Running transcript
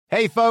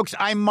Hey, folks,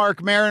 I'm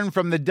Mark Maron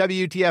from the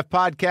WTF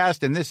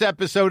Podcast, and this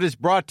episode is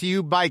brought to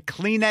you by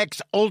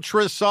Kleenex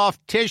Ultra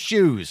Soft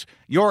Tissues,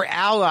 your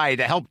ally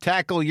to help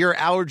tackle your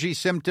allergy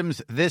symptoms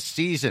this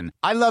season.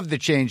 I love the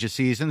change of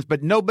seasons,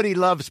 but nobody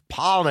loves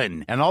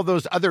pollen and all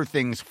those other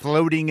things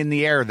floating in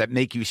the air that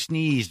make you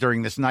sneeze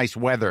during this nice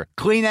weather.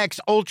 Kleenex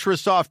Ultra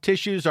Soft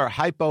Tissues are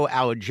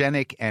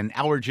hypoallergenic and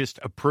allergist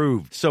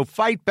approved, so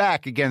fight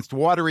back against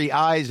watery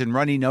eyes and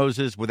runny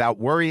noses without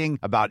worrying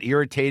about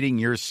irritating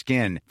your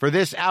skin. For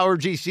this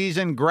allergy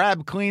season,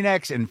 grab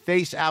Kleenex and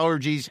face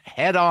allergies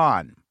head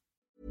on.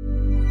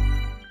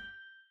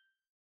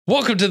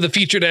 Welcome to the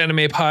Featured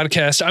Anime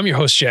Podcast. I'm your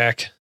host,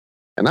 Jack.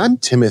 And I'm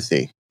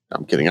Timothy.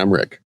 I'm kidding. I'm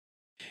Rick.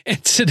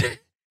 And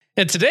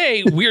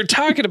today we are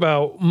talking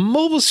about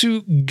Mobile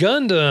Suit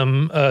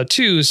Gundam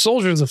 2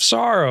 Soldiers of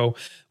Sorrow,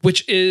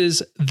 which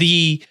is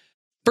the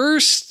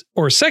first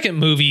or second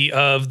movie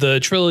of the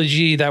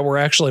trilogy that we're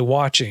actually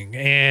watching.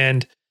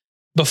 And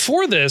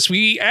before this,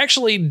 we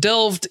actually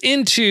delved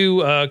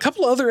into a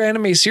couple of other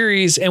anime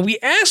series, and we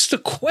asked a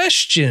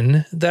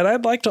question that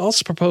I'd like to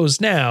also propose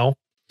now.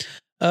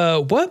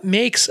 What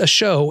makes a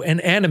show an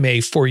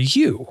anime for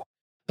you?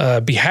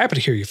 Be happy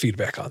to hear your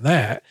feedback on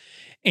that.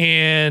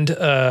 And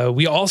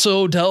we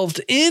also delved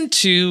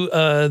into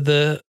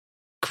the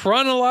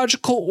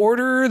chronological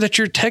order that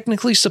you're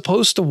technically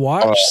supposed to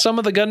watch some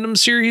of the Gundam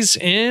series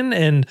in,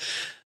 and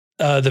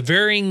the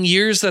varying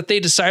years that they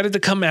decided to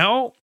come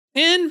out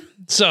in.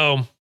 So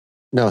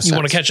if you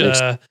want to catch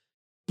a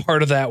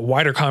part of that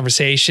wider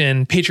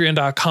conversation,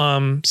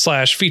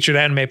 patreon.com/featured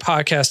anime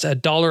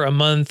podcast, $1 a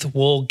month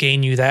will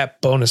gain you that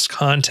bonus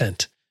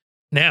content.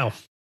 Now,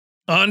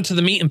 on to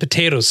the meat and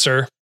potatoes,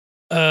 sir.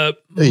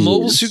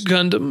 Mobile Suit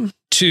Gundam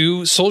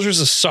 2 Soldiers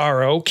of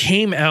Sorrow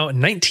came out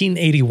in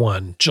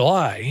 1981,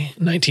 July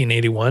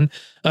 1981.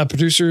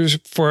 Producers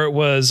for it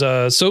was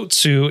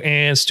Sotsu,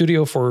 and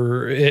studio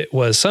for it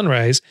was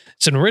Sunrise.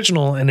 It's an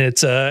original, and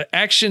it's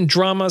action,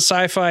 drama,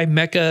 sci-fi,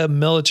 mecha,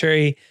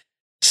 military,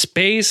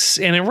 space,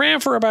 and it ran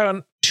for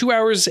about 2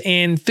 hours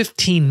and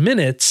 15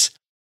 minutes.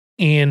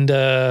 And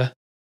I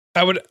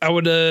would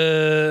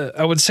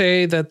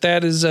say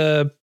that is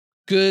a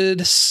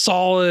good,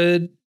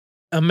 solid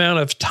amount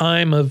of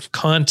time of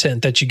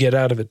content that you get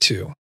out of it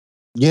too.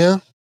 Yeah.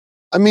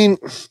 I mean,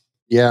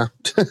 yeah.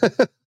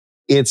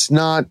 It's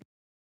not,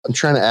 I'm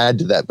trying to add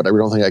to that, but I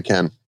don't think I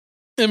can.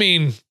 I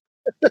mean,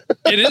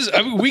 it is,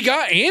 we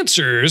got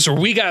answers, or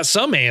we got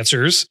some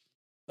answers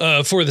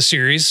for the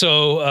series.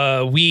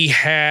 So we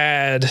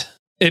had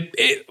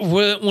it.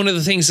 One of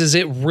the things is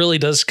it really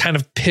does kind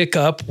of pick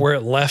up where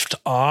it left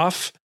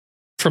off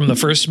from the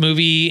first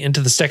movie into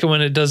the second one.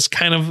 It does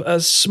kind of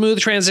a smooth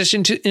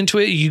transition into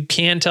it. You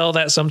can tell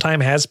that some time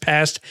has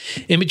passed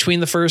in between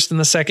the first and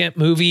the second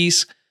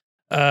movies,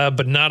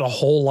 but not a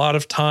whole lot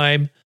of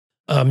time.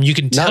 You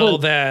can tell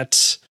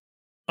that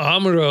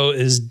Amuro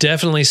is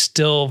definitely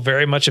still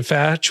very much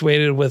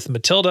infatuated with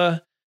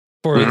Matilda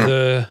for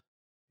the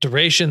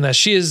duration that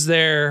she is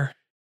there.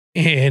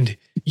 And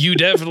you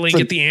definitely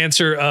get the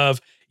answer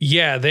of,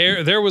 yeah,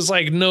 there was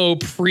like no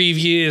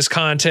previous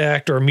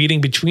contact or meeting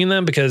between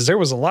them, because there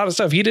was a lot of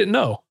stuff he didn't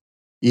know.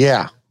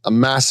 Yeah, a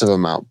massive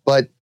amount.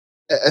 But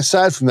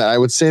aside from that, I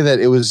would say that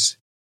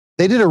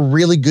they did a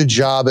really good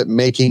job at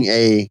making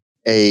a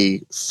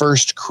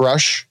first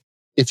crush,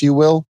 if you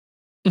will,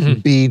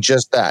 be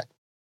just that,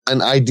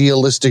 an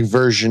idealistic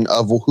version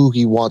of who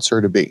he wants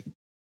her to be.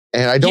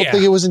 And I don't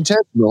think it was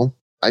intentional.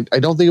 I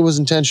don't think it was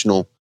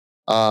intentional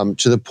to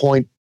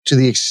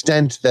the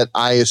extent that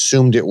I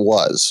assumed it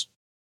was.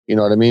 You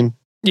know what I mean?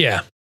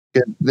 Yeah.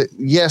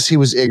 Yes, he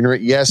was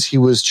ignorant. Yes, he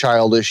was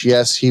childish.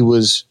 Yes, he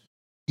was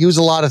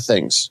a lot of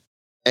things.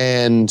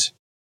 And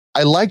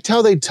I liked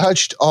how they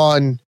touched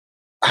on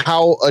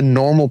how a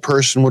normal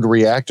person would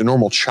react, a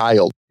normal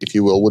child, if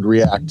you will, would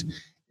react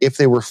if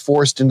they were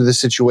forced into the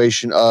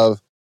situation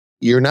of,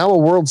 you're now a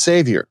world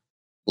savior.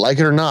 Like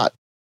it or not,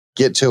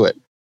 get to it.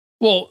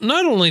 Well,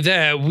 not only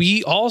that,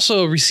 we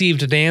also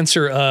received an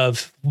answer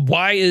of,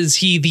 why is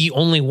he the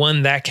only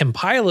one that can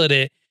pilot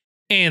it?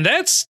 And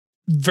that's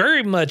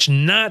very much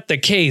not the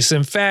case.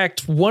 In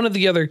fact, one of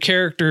the other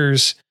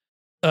characters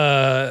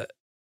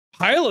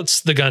pilots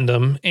the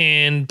Gundam,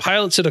 and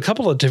pilots it a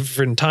couple of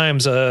different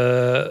times.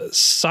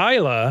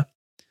 Scylla,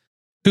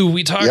 who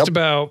we talked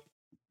about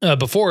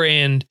before,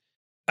 and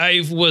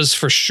I was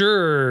for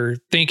sure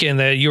thinking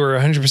that you were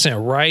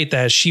 100% right,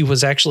 that she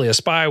was actually a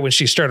spy when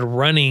she started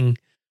running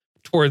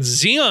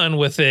towards Zeon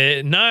with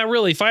it, not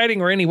really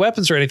fighting or any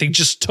weapons or anything,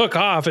 just took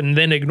off and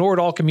then ignored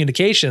all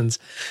communications,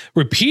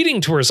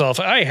 repeating to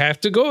herself, I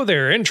have to go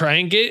there and try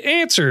and get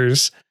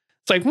answers.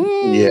 It's like,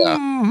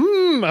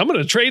 I'm going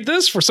to trade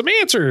this for some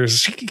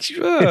answers.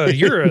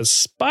 You're a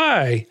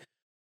spy.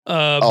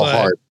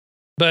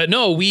 But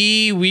no,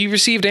 we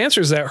received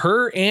answers that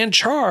her and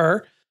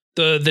Char,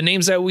 the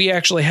names that we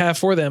actually have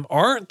for them,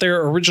 aren't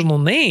their original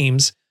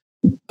names.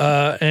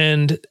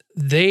 And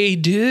they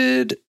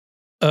did,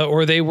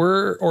 or they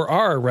were, or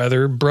are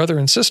rather, brother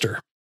and sister.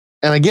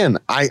 And again,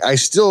 I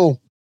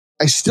still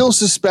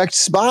suspect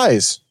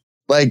spies.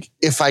 Like,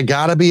 if I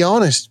gotta be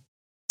honest,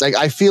 Like,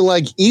 I feel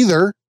like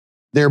either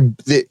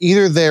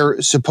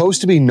they're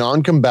supposed to be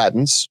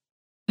non-combatants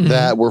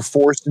that were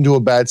forced into a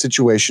bad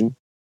situation,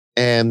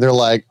 and they're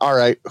like, all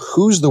right,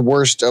 who's the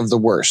worst of the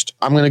worst?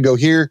 I'm going to go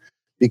here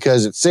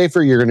because it's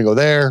safer. You're going to go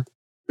there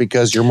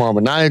because you're more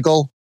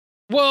maniacal.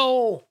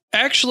 Well,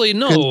 actually,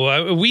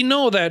 no. We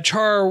know that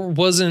Char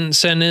wasn't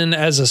sent in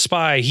as a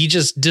spy. He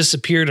just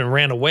disappeared and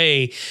ran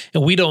away,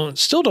 and we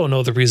still don't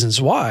know the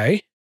reasons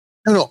why.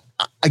 No,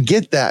 I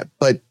get that,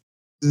 but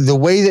the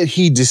way that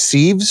he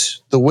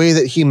deceives, the way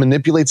that he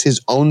manipulates his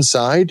own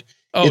side,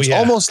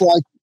 almost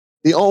like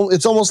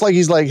it's almost like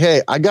he's like,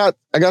 hey, I got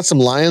some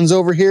lions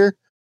over here.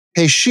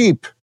 Hey,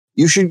 sheep,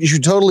 you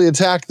should totally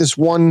attack this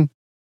one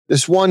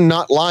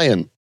not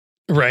lion.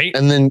 Right.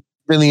 And then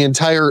the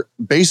entire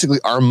basically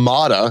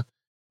armada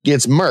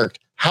gets murked.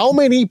 How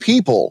many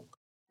people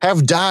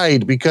have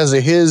died because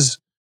of his,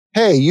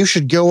 hey, you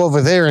should go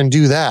over there and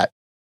do that?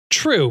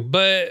 True,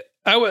 but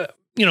I would,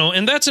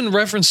 and that's in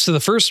reference to the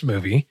first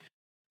movie.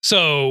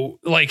 So,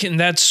 and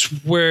that's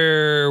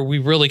where we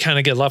really kind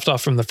of get left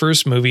off from the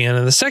first movie. And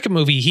in the second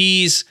movie,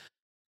 he's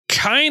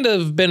kind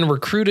of been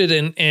recruited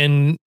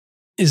and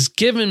is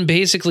given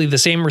basically the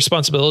same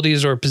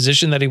responsibilities or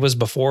position that he was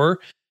before.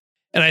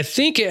 And I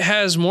think it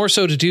has more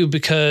so to do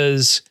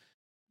because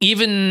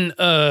even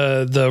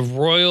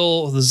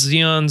the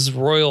Zeon's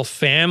royal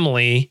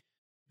family,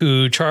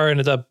 who Char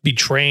ended up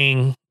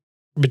betraying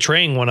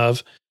one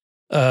of,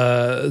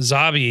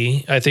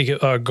 Zabi, I think,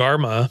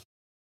 Garma,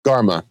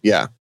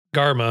 yeah.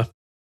 Garma,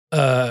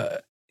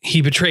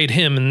 he betrayed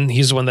him, and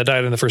he's the one that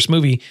died in the first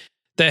movie.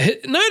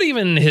 That not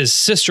even his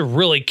sister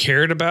really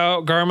cared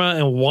about Garma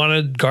and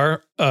wanted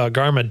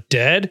Garma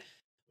dead,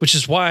 which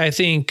is why I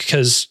think,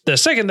 because the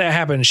second that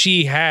happened,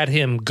 she had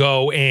him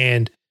go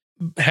and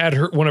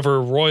had one of her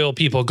royal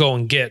people go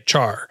and get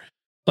Char.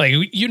 Like,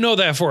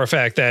 that for a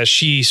fact that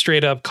she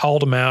straight up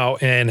called him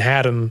out and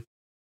had him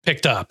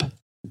picked up,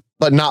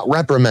 but not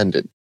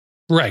reprimanded.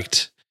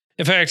 Right.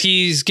 In fact,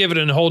 he's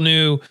given a whole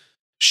new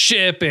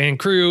ship and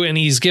crew, and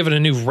he's given a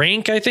new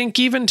rank, I think,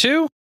 even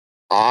too.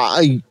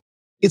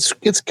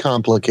 It's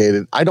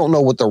complicated. I don't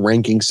know what the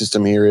ranking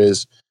system here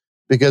is,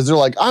 because they're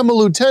like, I'm a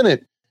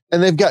lieutenant,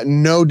 and they've got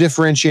no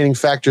differentiating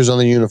factors on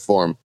the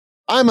uniform.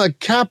 I'm a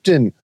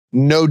captain,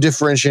 no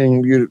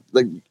differentiating.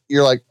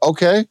 You're like,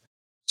 okay,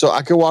 so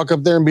I can walk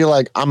up there and be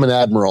like, I'm an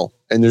admiral,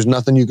 and there's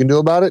nothing you can do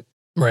about it.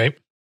 Right.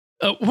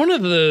 One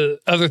of the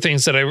other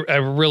things that I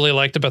really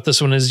liked about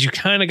this one is you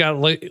kind of got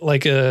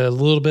like a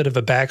little bit of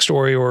a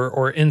backstory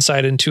or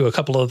insight into a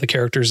couple of the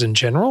characters in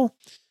general,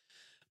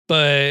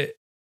 but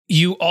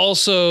you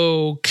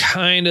also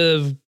kind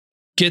of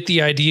get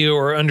the idea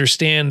or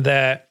understand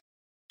that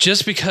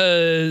just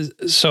because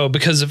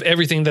of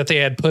everything that they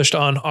had pushed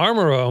on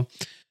Amuro,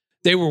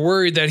 they were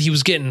worried that he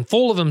was getting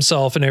full of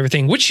himself and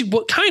everything, which he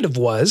kind of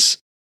was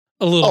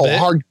a little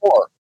bit.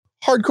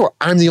 Hardcore.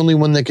 I'm the only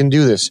one that can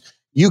do this.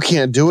 You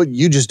can't do it.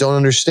 You just don't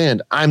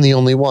understand. I'm the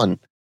only one.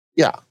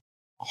 Yeah.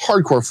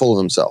 Hardcore full of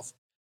himself.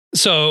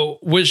 So,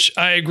 which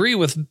I agree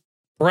with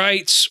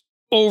Bright's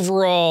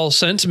overall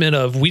sentiment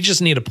of, we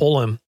just need to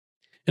pull him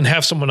and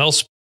have someone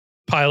else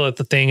pilot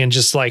the thing and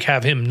just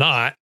have him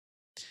not.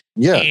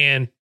 Yeah.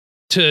 And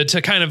to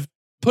kind of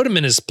put him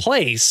in his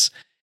place.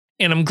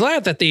 And I'm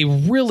glad that they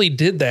really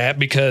did that,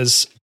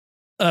 because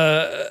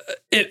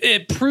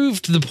it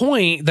proved the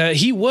point that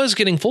he was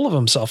getting full of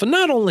himself. And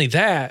not only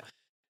that,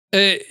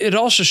 it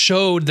also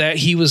showed that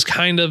he was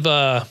kind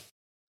of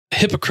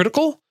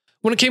hypocritical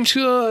when it came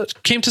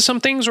to some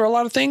things, or a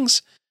lot of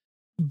things.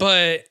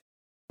 But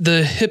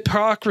the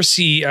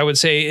hypocrisy, I would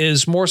say,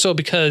 is more so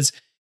because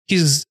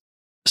he's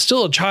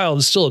still a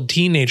child, still a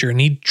teenager,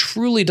 and he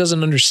truly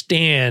doesn't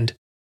understand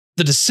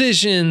the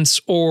decisions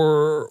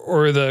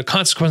or the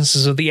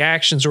consequences of the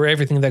actions or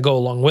everything that go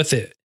along with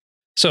it.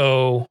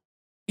 So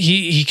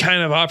he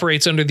kind of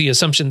operates under the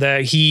assumption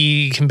that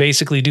he can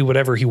basically do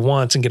whatever he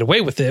wants and get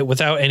away with it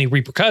without any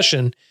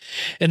repercussion,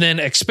 and then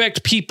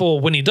expect people,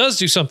 when he does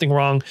do something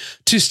wrong,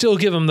 to still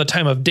give him the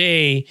time of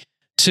day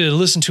to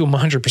listen to him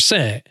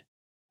 100%.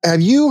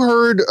 Have you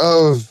heard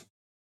of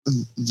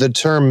the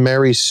term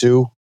Mary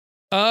Sue?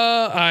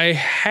 I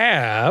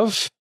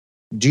have.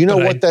 Do you know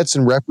what that's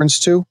in reference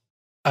to?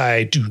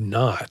 I do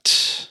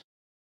not.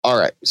 All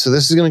right. So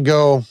this is going to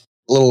go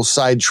a little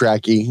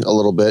sidetracky a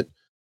little bit.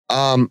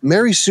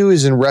 Mary Sue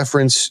is in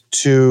reference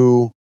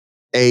to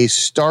a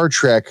Star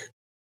Trek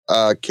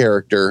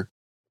character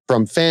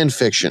from fan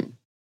fiction.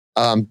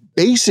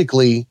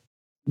 Basically,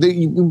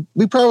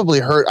 we probably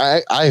heard.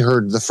 I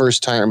heard the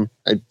first time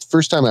I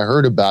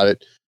heard about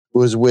it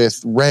was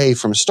with Rey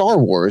from Star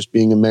Wars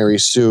being a Mary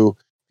Sue,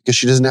 because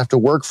she doesn't have to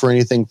work for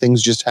anything.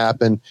 Things just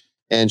happen,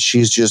 and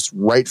she's just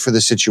right for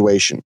the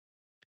situation.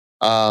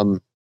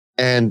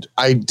 And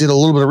I did a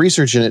little bit of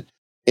research in it.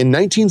 In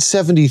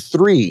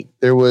 1973,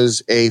 there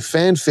was a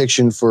fan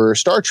fiction for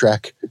Star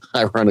Trek,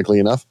 ironically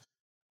enough,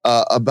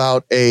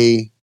 about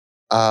a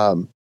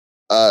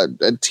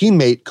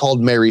teammate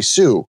called Mary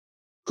Sue,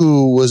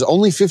 who was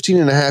only 15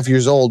 and a half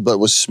years old, but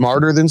was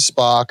smarter than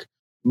Spock,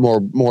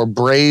 more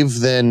brave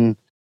than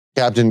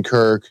Captain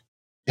Kirk,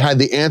 had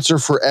the answer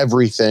for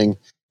everything,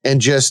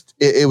 and just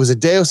it was a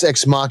Deus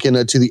ex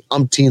machina to the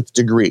umpteenth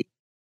degree.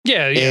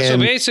 Yeah. So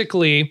And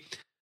basically,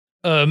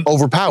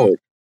 overpowered.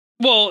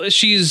 well,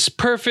 she's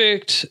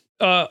perfect,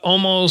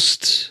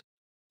 almost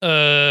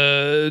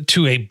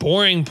to a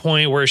boring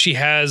point where she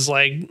has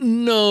like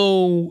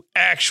no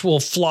actual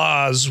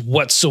flaws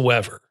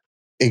whatsoever.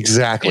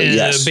 Exactly.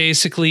 Yes.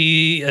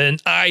 Basically an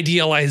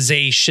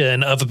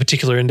idealization of a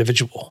particular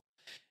individual.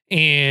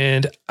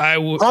 And I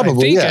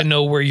think I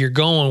know where you're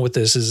going with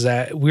this, is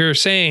that we're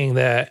saying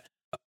that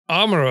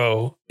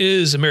Amuro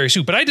is a Mary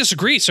Sue, but I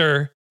disagree,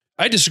 sir.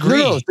 I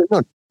disagree.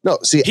 No.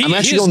 See, I'm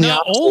actually he is on the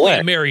not opposite only way.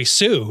 a Mary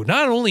Sue.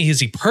 Not only is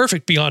he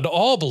perfect beyond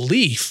all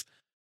belief,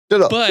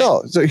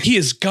 So he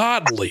is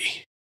godly.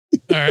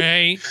 All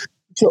right.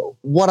 So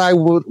what I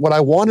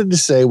wanted to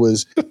say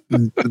was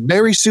the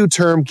Mary Sue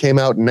term came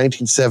out in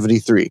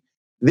 1973.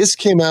 This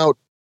came out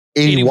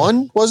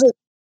 81, was it?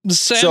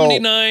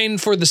 79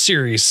 for the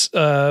series.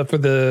 For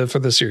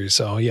the series.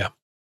 So yeah.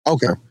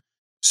 Okay.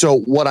 So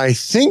what I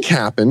think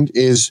happened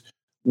is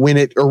when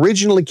it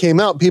originally came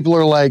out, people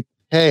are like,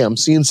 hey, I'm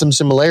seeing some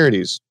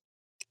similarities.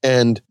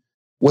 And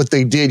what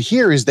they did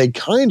here is they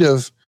kind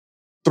of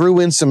threw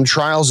in some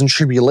trials and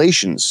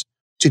tribulations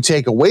to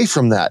take away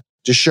from that,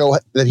 to show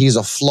that he's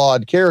a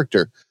flawed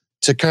character,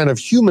 to kind of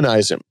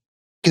humanize him.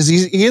 Because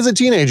he is a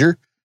teenager,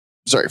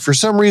 for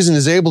some reason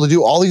is able to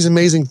do all these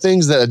amazing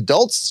things that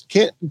adults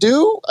can't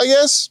do, I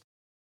guess.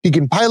 He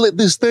can pilot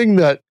this thing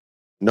that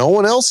no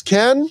one else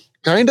can,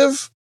 kind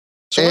of.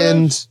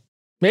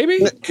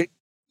 Maybe.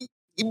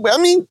 I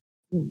mean,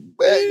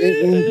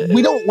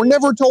 we're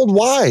never told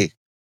why.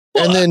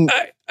 Well, and then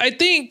I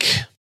think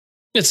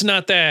it's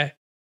not that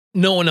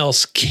no one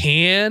else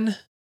can,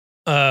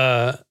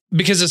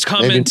 because it's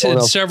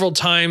commented several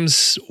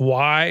times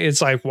why.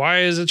 It's like,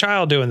 why is a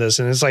child doing this?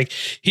 And it's like,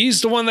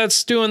 he's the one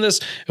that's doing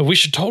this, and we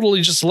should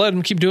totally just let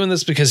him keep doing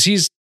this because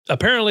he's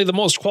apparently the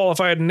most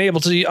qualified and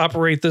able to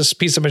operate this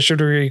piece of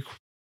machinery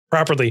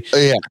properly.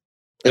 Yeah,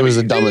 it was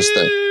the dumbest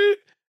thing.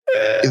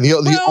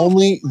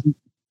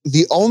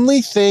 The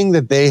only thing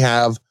that they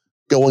have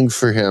going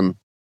for him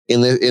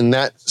in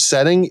that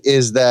setting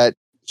is that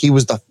he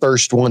was the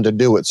first one to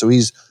do it, so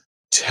he's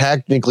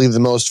technically the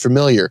most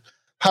familiar.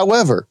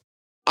 However,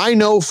 I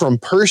know from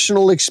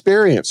personal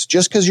experience,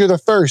 just because you're the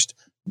first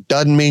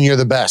doesn't mean you're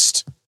the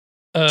best.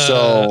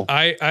 So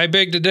I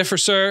beg to differ,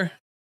 sir.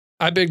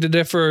 I beg to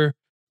differ.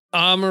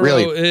 Amuro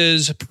Really?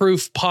 is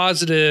proof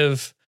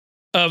positive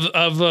of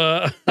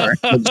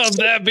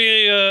that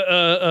being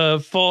a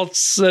false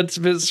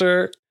sentiment,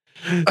 sir.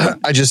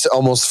 I just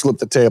almost flipped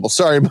the table.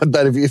 Sorry about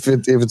that if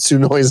it's too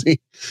noisy.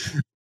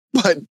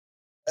 But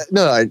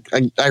no,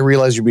 I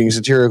realize you're being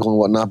satirical and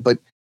whatnot, but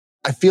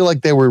I feel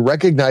like they were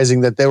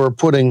recognizing that they were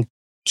putting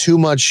too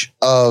much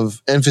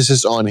of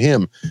emphasis on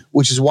him,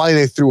 which is why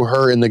they threw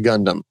her in the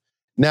Gundam.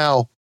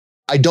 Now,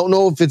 I don't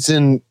know if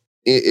it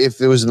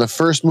was in the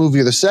first movie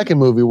or the second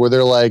movie where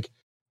they're like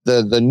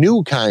the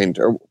new kind,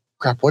 or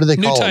crap, what do they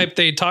call new type? them?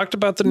 They talked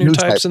about the new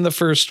types in the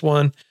first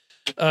one.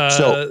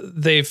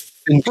 They've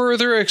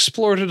further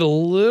explored it a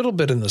little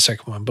bit in the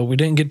second one, but we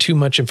didn't get too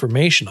much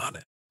information on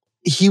it.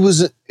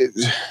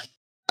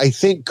 I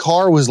think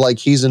Carr was like,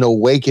 he's an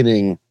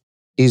awakening.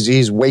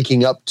 He's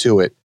waking up to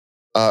it,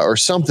 or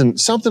something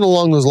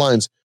along those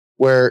lines,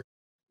 where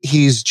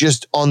he's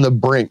just on the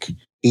brink.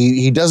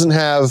 He doesn't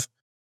have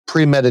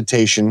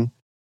premeditation,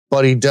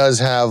 but he does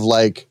have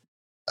like,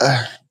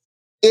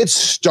 it's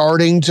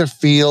starting to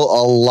feel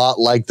a lot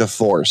like the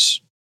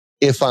Force.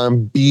 If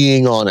I'm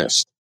being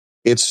honest,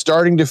 it's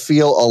starting to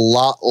feel a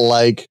lot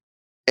like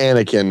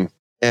Anakin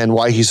and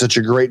why he's such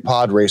a great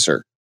pod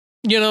racer.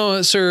 You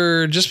know,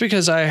 sir, just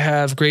because I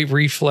have great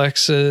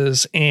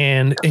reflexes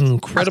and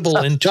incredible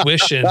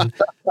intuition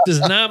does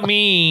not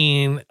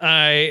mean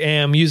I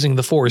am using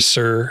the Force,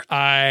 sir.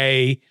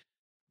 I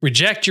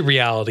reject your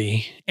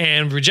reality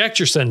and reject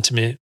your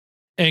sentiment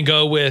and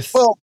go with,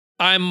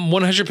 I'm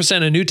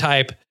 100% a new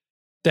type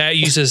that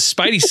uses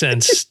Spidey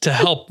sense to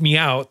help me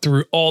out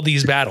through all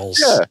these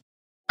battles. Yeah.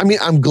 I mean,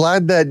 I'm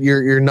glad that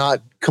you're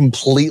not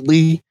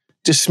completely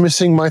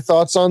dismissing my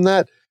thoughts on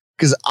that,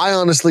 because I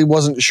honestly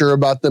wasn't sure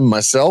about them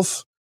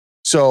myself.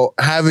 So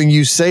having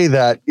you say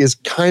that is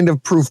kind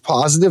of proof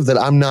positive that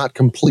I'm not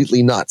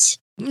completely nuts.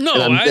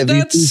 No,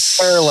 that's these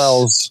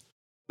parallels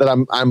that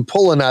I'm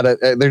pulling at it.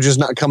 They're just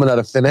not coming out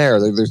of thin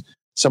air. There's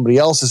somebody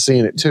else is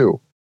seeing it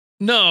too.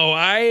 No,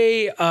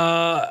 I'm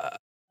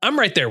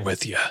right there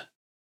with you.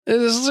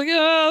 It's like,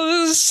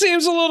 this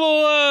seems a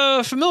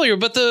little familiar,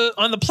 but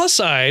on the plus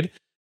side,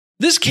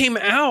 this came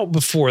out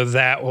before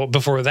that one,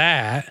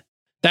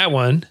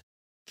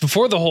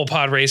 before the whole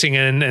pod racing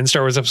and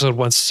Star Wars Episode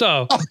 1.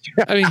 So,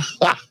 I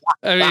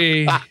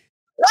mean,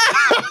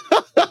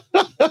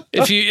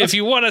 if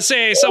you want to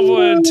say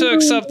someone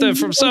took something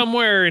from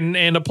somewhere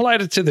and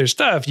applied it to their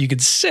stuff, you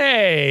could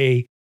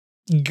say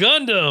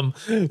Gundam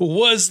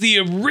was the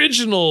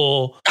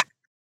original.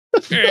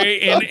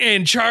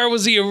 and Char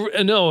was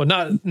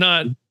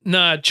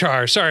not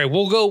Char. Sorry,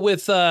 we'll go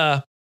with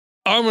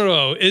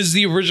Amuro is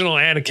the original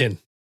Anakin.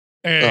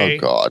 Oh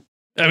God!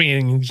 I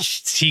mean,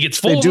 he gets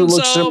They full do of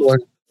look himself, similar.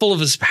 full of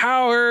his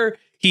power.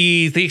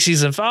 He thinks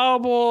he's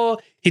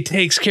infallible. He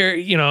takes care,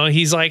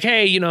 he's like,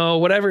 hey,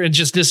 whatever, and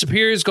just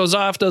disappears, goes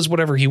off, does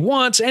whatever he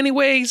wants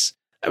anyways.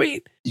 I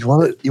mean, You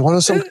want to know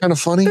something kind of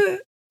funny?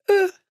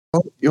 You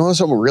want to know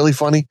something really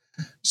funny?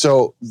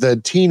 So the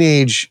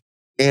teenage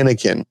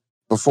Anakin,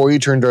 before he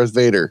turned Darth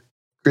Vader,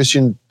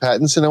 Christian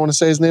Pattinson, I want to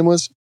say his name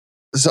was,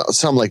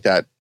 something like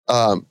that.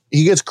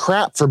 He gets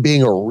crap for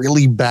being a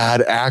really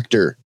bad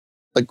actor,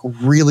 like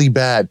really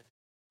bad.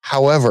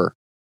 However,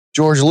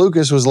 George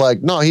Lucas was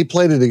like, no, he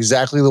played it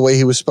exactly the way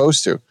he was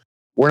supposed to.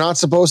 We're not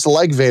supposed to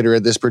like Vader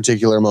at this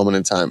particular moment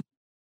in time.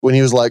 When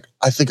he was like,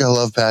 I think I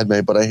love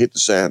Padme, but I hate the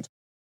sand.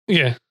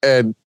 yeah.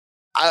 And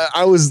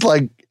I was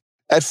like,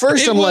 at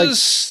first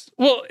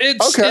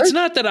It's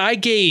not that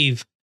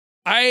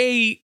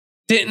I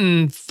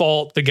didn't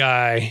fault the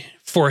guy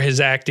for his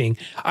acting.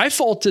 I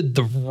faulted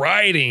the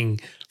writing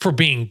for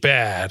being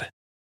bad.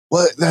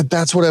 well,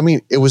 that's what I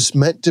mean. It was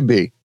meant to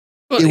be.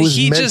 But It was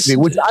meant to be,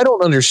 which I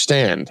don't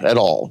understand at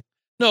all.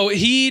 No,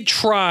 he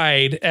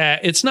tried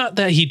it's not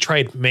that he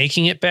tried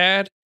making it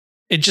bad.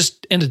 It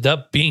just ended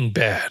up being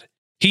bad.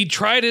 He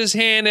tried his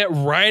hand at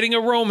writing a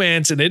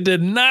romance and it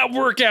did not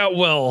work out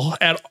well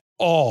at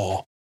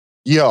all.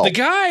 Yo, The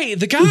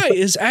guy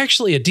is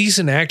actually a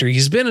decent actor.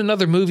 He's been in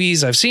other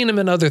movies. I've seen him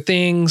in other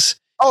things.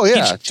 oh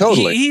yeah,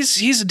 totally.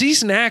 He's a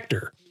decent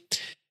actor.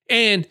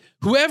 And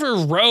whoever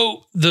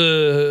wrote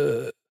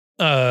the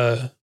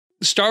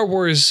Star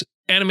Wars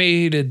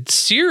animated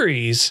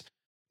series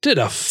did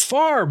a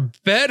far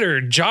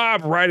better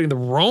job writing the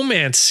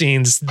romance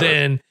scenes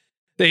than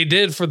they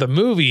did for the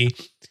movie.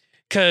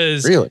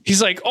 Because Really?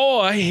 he's like, oh,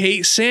 I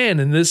hate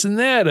sand and this and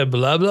that, and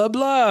blah, blah,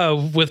 blah.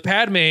 With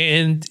Padme,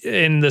 and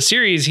in the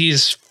series,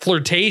 he's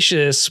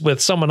flirtatious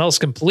with someone else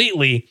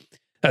completely.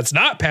 That's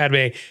not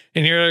Padme.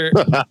 And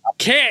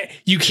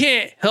you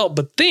can't help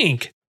but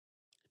think,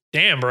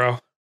 damn, bro,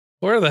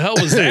 where the hell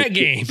was that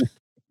game?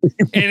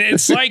 And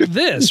it's like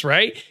this,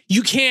 right?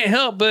 You can't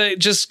help but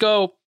just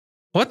go,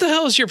 what the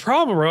hell is your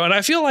problem, bro? And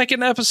I feel like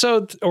in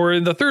episode or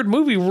in the third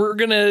movie, we're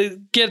going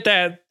to get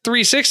that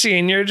 360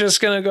 and you're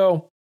just going to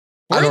go,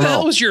 where the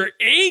hell was your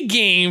A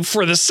game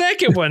for the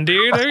second one,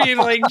 dude? I mean,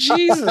 like,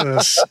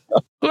 Jesus.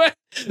 What?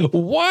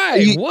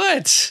 Why?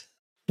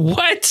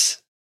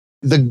 What?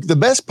 The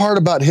best part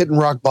about hitting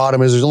rock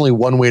bottom is there's only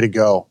one way to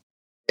go.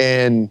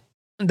 And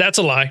That's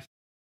a lie.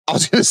 I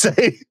was going to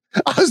say,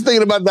 I was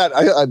thinking about that.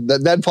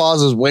 That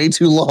pause was way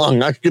too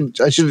long. I should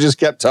have just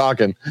kept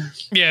talking.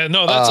 Yeah,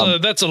 no,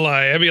 that's a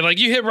lie. I mean, like,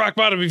 you hit rock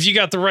bottom. If you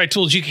got the right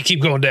tools, you can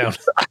keep going down.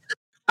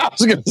 I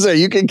was going to say,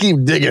 you can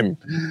keep digging.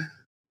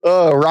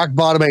 Oh, rock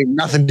bottom ain't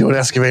nothing to an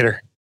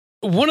excavator.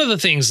 One of the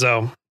things,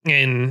 though,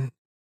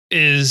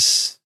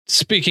 is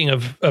speaking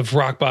of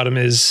rock bottom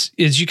is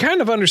you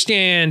kind of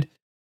understand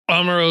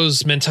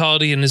Amuro's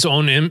mentality and his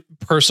own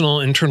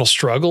personal internal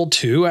struggle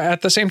too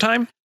at the same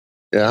time.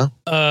 Yeah.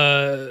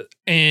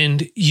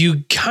 And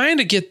you kind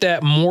of get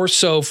that more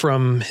so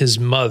from his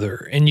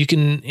mother, and you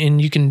can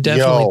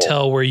definitely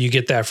tell where you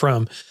get that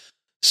from.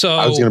 So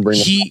I was gonna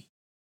bring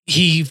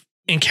he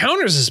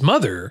encounters his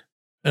mother,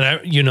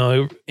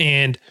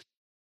 and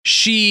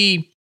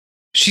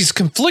she's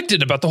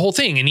conflicted about the whole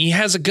thing, and he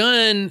has a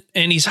gun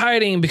and he's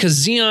hiding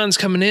because Xion's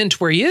coming in to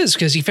where he is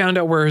because he found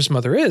out where his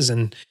mother is,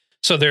 and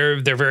so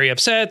they're very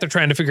upset. They're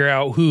trying to figure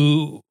out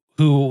who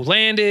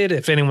landed,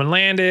 if anyone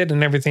landed,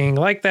 and everything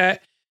like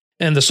that.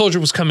 And the soldier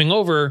was coming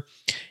over,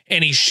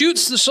 and he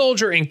shoots the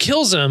soldier and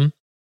kills him.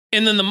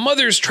 And then the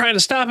mother's trying to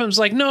stop him. It's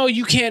like, no,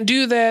 you can't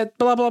do that,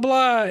 blah, blah,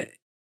 blah.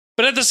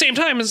 But at the same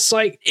time, it's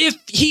like, if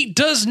he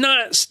does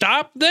not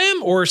stop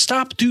them or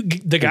stop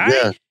the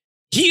guy,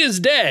 he is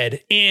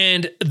dead.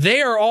 And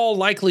they are all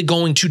likely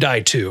going to die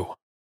too.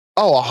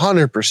 Oh,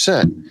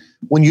 100%.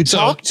 When you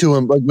talk to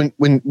him, like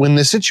when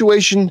the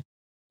situation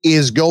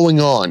is going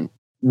on,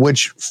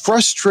 which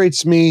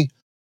frustrates me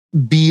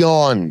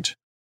beyond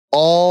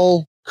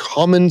all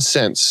common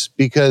sense,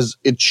 because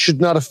it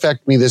should not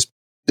affect me this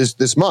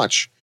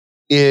much,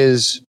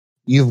 is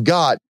you've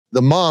got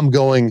the mom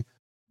going,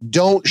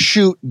 don't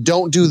shoot,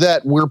 don't do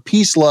that, we're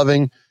peace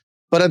loving,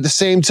 but at the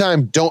same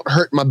time, don't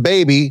hurt my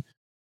baby,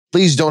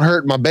 please don't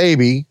hurt my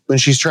baby, when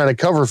she's trying to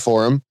cover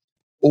for him.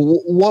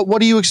 What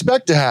do you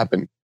expect to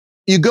happen?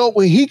 He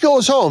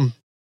goes home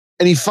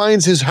and he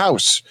finds his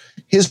house,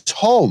 his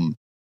home,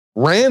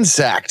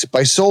 ransacked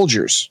by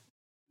soldiers,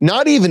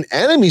 not even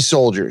enemy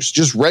soldiers,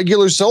 just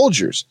regular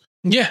soldiers.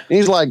 Yeah. And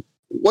he's like,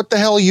 what the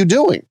hell are you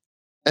doing?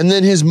 And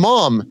then his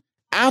mom,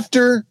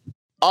 after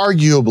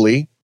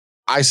arguably,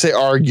 I say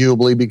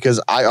arguably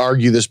because I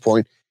argue this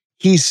point,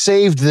 he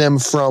saved them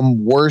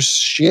from worse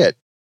shit.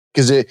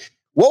 Because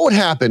what would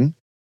happen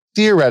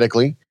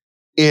theoretically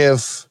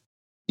if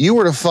you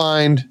were to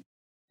find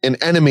an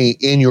enemy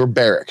in your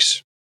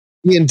barracks?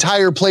 The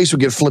entire place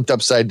would get flipped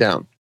upside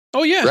down.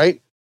 Oh yeah.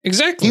 Right?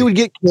 Exactly. He would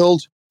get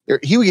killed,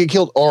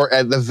 or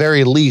at the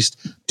very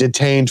least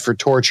detained for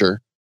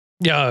torture.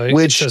 Yeah,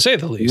 which to say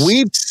the least.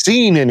 We've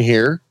seen in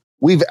here.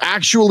 We've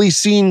actually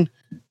seen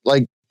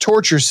like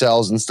torture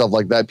cells and stuff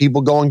like that.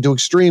 People going to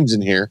extremes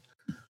in here.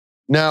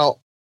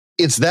 Now,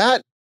 it's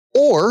that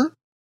or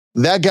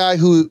that guy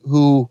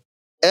who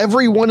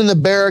everyone in the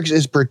barracks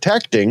is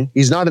protecting.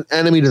 He's not an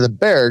enemy to the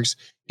barracks.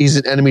 He's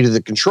an enemy to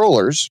the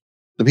controllers,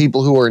 the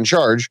people who are in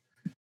charge.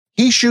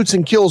 He shoots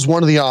and kills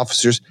one of the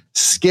officers,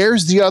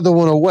 scares the other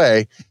one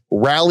away,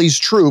 rallies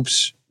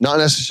troops, not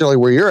necessarily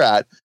where you're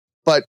at,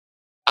 but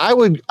I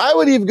would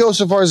even go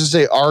so far as to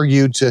say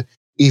argue to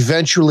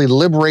eventually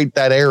liberate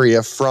that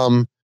area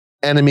from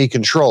enemy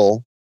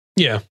control.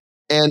 Yeah.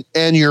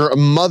 And your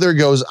mother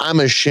goes, I'm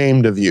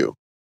ashamed of you.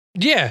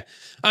 Yeah.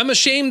 I'm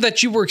ashamed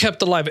that you were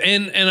kept alive.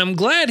 And I'm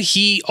glad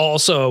he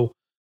also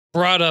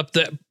brought up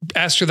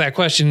asked her that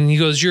question. And he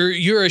goes,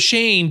 you're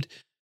ashamed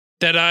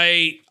that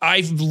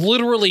I've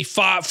literally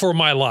fought for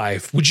my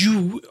life.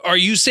 Are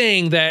you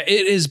saying that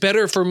it is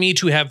better for me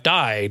to have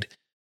died?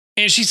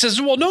 And she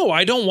says, well, no,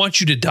 I don't want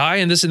you to die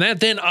and this and that.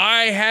 Then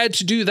I had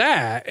to do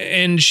that.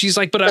 And she's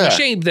like, but I'm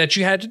ashamed that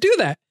you had to do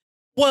that.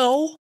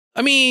 Well,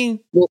 I mean,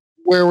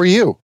 where were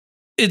you?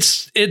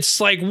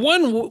 It's like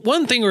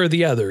one thing or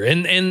the other.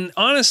 And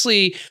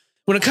honestly,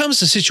 when it comes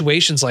to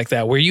situations like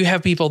that, where you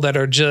have people that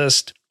are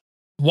just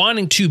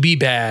wanting to be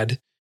bad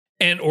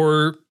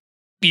or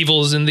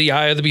evil is in the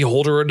eye of the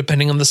beholder, or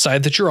depending on the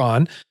side that you're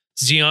on,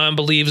 Zeon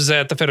believes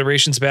that the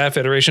Federation's bad.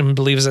 Federation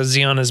believes that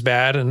Zeon is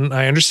bad. And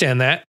I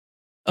understand that.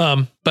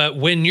 But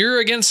when you're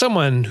against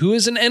someone who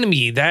is an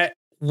enemy that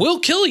will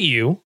kill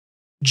you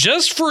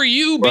just for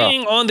you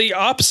being on the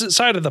opposite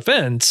side of the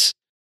fence,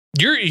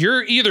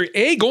 you're either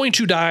A, going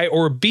to die,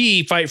 or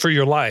B, fight for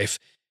your life.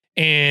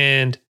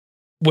 And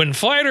when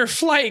fight or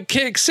flight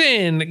kicks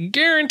in,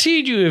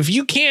 guaranteed you, if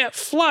you can't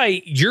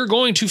fight, you're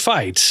going to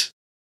fight.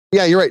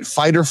 Yeah, you're right.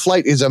 Fight or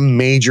flight is a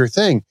major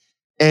thing.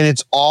 And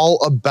it's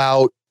all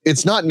about,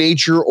 it's not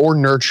nature or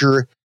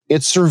nurture,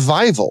 it's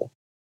survival.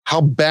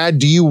 How bad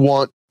do you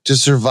want to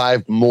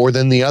survive more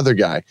than the other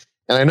guy?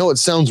 And I know it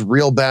sounds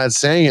real bad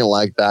saying it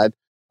like that,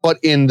 but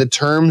in the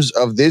terms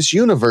of this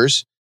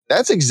universe,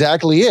 that's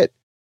exactly it.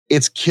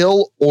 It's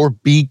kill or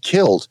be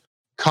killed,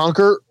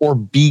 conquer or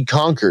be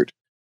conquered.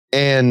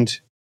 And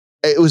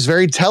it was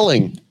very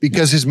telling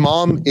because his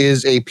mom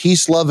is a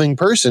peace-loving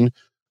person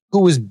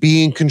who was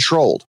being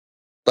controlled.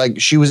 Like,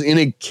 she was in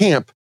a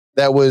camp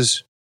that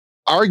was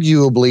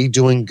arguably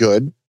doing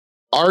good,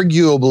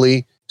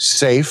 arguably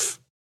safe,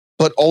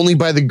 but only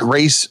by the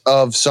grace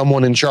of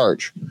someone in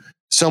charge,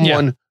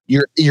 someone,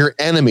 your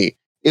enemy.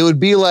 It would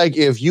be like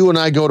if you and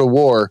I go to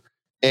war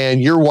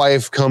and your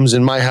wife comes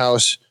in my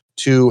house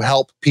to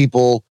help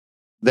people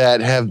that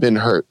have been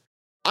hurt.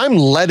 I'm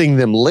letting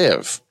them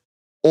live,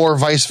 or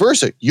vice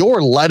versa.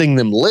 You're letting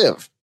them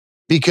live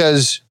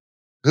because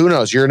who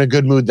knows? You're in a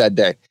good mood that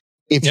day.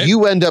 If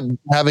you end up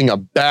having a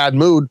bad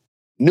mood,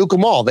 nuke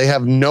them all. They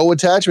have no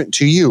attachment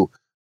to you,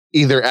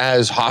 either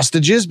as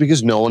hostages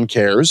because no one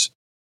cares,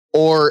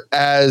 or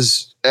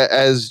as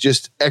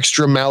just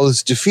extra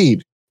mouths to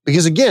feed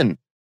because again,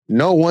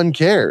 no one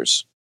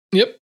cares.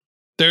 Yep.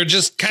 They're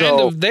just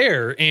kind of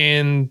there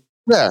and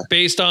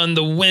based on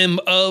the whim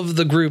of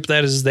the group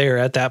that is there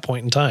at that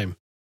point in time.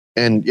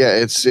 And yeah,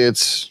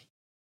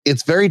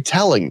 it's very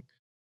telling.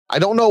 I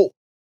don't know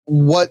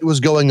what was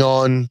going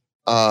on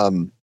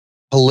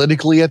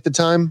politically at the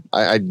time.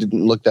 I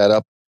didn't look that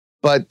up,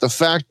 but the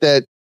fact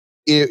that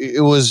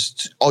it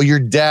was, your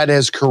dad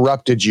has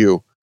corrupted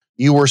you.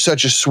 You were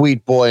such a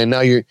sweet boy, and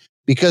now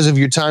because of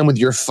your time with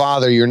your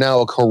father, you're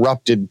now a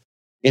corrupted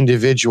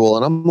individual.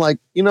 And I'm like,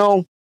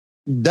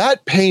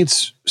 that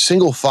paints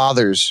single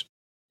fathers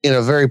in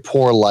a very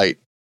poor light.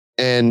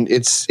 And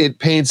it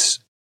paints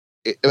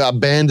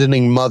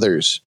abandoning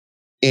mothers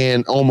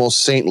in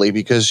almost saintly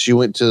because she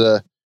went to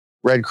the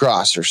Red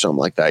Cross or something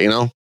like that,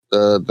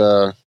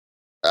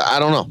 I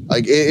don't know.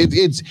 Like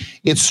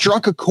it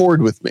struck a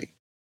chord with me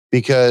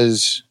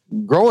because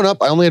growing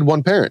up, I only had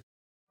one parent.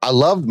 I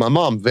loved my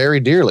mom very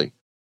dearly.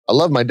 I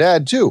loved my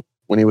dad too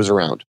when he was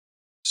around.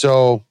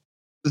 So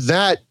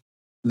that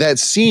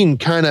scene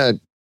kind of,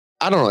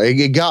 I don't know,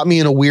 it got me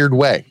in a weird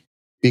way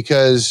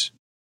because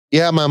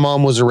my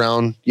mom was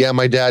around. Yeah,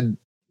 my dad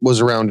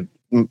was around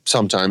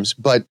sometimes,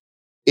 but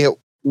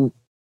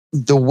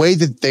the way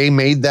that they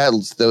made that,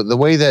 the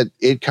way that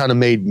it kind of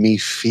made me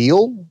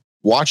feel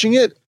watching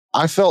it,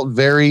 I felt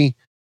very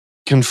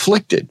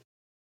conflicted.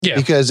 Yeah.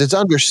 Because it's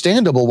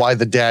understandable why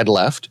the dad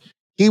left.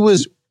 He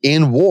was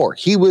in war.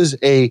 He was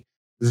a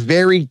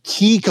very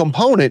key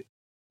component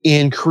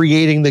in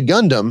creating the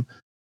Gundam,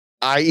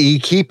 i.e.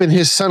 keeping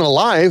his son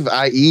alive,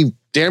 i.e.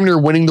 damn near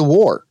winning the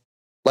war.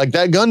 Like,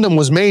 that Gundam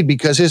was made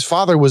because his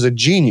father was a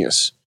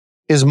genius.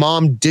 His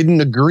mom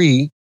didn't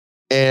agree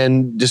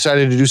and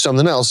decided to do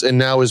something else and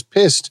now is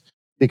pissed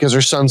because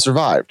her son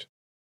survived.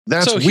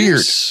 That's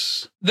weird.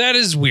 That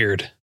is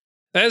weird.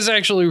 That is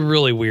actually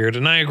really weird.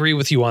 And I agree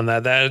with you on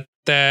that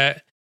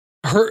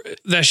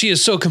she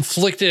is so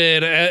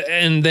conflicted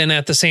and then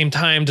at the same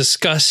time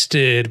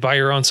disgusted by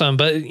her own son.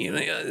 But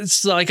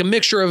it's like a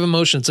mixture of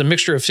emotions, a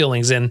mixture of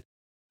feelings. And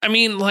I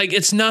mean, like,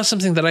 it's not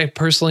something that I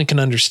personally can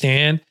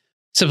understand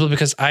simply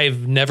because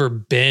I've never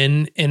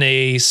been in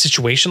a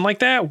situation like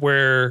that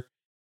where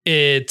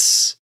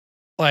it's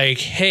like,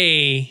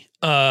 hey,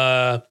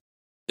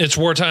 it's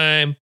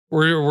wartime.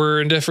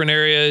 We're in different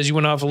areas. You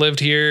went off and lived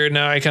here.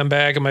 Now I come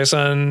back and my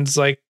son's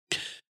like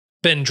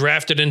been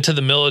drafted into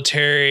the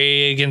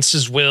military against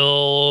his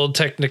will,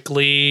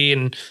 technically,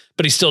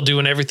 but he's still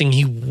doing everything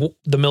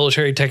the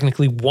military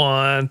technically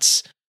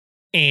wants.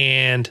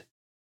 And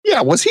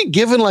yeah, was he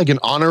given like an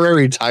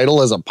honorary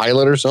title as a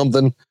pilot or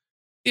something?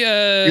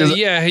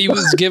 Yeah, he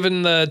was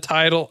given the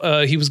title.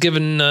 He was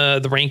given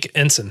the rank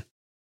ensign.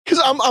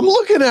 Because I'm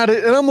looking at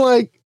it and I'm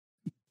like,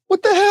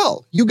 what the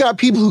hell? You got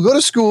people who go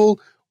to school,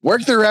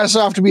 work their ass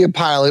off to be a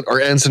pilot or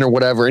ensign or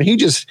whatever, and he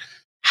just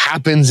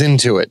happens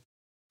into it.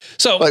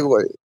 So, like,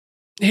 what?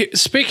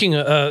 Speaking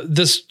of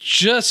this,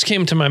 just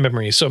came to my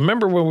memory. So,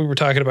 remember when we were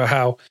talking about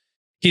how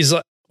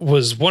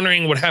was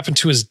wondering what happened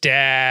to his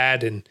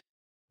dad,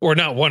 or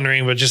not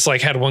wondering, but just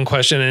like had one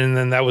question and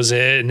then that was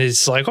it. And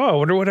he's like, oh, I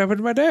wonder what happened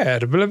to my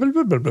dad. Blah, blah,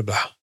 blah, blah, blah,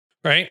 blah.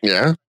 Right?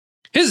 Yeah.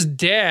 His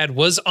dad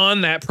was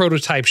on that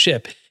prototype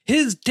ship.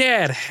 His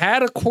dad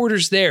had a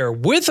quarters there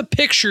with a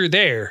picture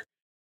there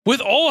with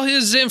all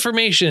his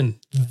information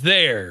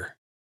there.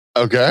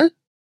 Okay.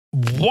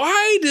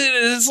 Why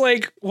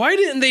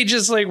didn't they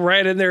just like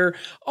write in there,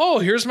 oh,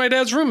 here's my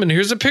dad's room and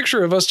here's a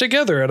picture of us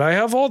together and I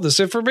have all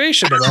this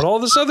information about all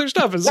this other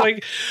stuff. It's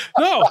like,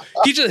 no,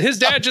 his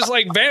dad just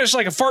like vanished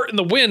like a fart in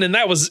the wind and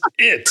that was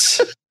it.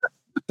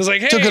 It's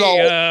like,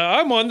 hey,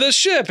 I'm on this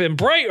ship and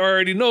Bright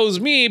already knows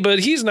me, but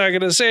he's not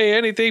going to say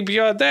anything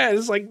beyond that.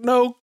 It's like,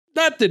 no,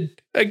 nothing.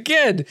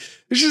 Again,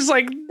 it's just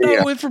like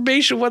no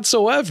information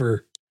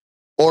whatsoever.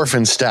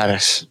 Orphan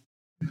status.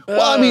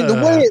 Well, I mean, the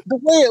way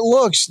it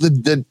looks,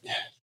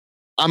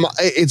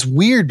 it's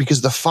weird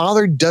because the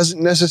father doesn't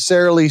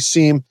necessarily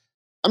seem,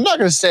 I'm not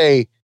going to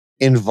say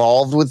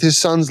involved with his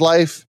son's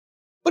life,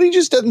 but he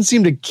just doesn't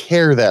seem to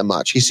care that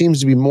much. He seems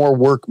to be more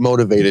work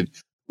motivated,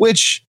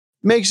 which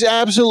makes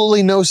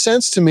absolutely no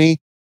sense to me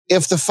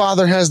if the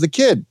father has the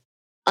kid.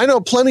 I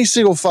know plenty of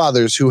single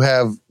fathers who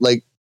have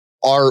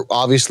are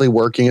obviously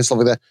working and stuff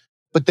like that,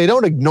 but they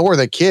don't ignore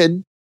the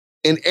kid.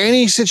 In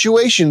any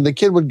situation, the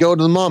kid would go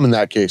to the mom in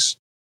that case.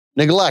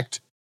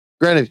 Neglect.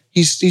 Granted,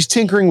 he's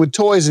tinkering with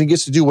toys and he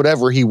gets to do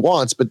whatever he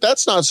wants, but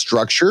that's not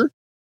structure.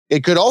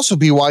 It could also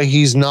be why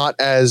he's not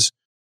as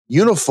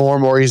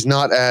uniform or he's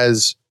not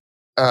as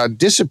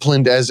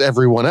disciplined as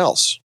everyone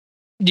else.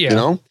 Yeah. You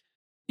know?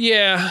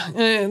 Yeah,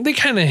 they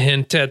kind of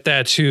hint at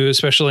that too,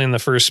 especially in the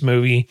first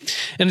movie.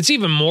 And it's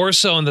even more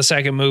so in the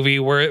second movie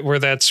where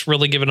that's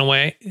really given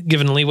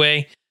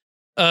leeway.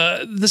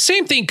 The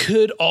same thing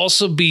could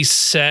also be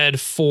said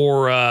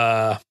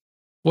for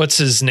what's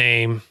his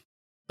name?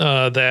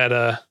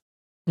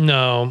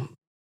 No.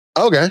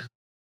 Okay.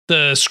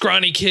 The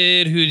scrawny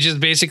kid who just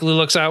basically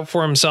looks out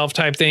for himself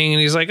type thing.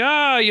 And he's like,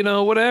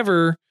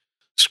 whatever.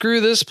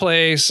 Screw this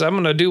place. I'm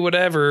going to do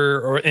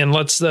whatever. And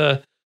lets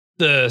the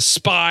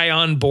spy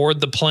on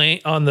board the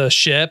plane on the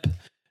ship,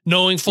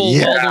 knowing full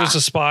well there's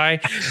a spy,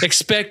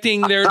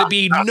 expecting there to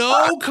be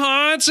no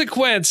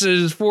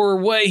consequences for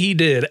what he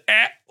did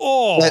at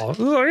all.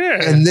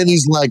 And then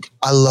he's like,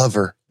 I love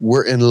her.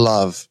 We're in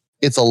love.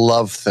 It's a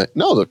love thing.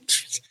 No,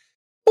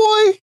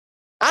 boy,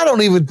 I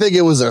don't even think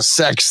it was a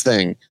sex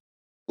thing,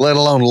 let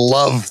alone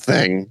love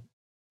thing.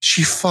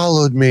 She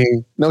followed me.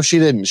 No, she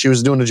didn't. She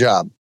was doing a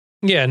job.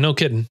 Yeah, no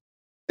kidding.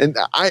 And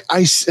I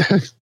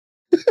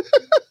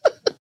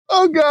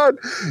oh God,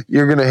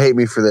 you're going to hate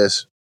me for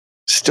this.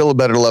 Still a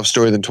better love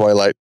story than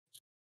Twilight.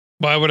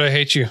 Why would I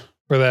hate you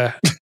for that?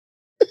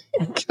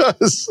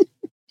 Because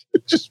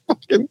just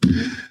fucking...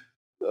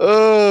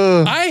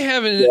 I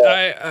haven't.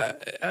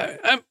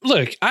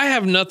 Look, I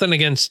have nothing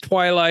against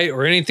Twilight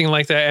or anything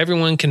like that.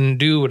 Everyone can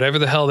do whatever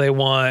the hell they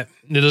want.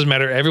 It doesn't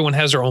matter. Everyone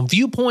has their own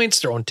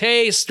viewpoints, their own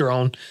tastes, their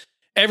own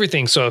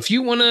everything. So if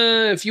you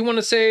wanna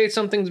say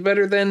something's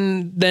better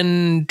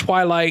than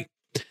Twilight,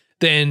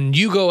 then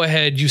you go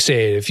ahead, you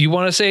say it. If you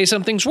want to say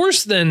something's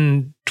worse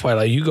than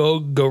Twilight, you go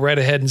right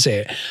ahead and say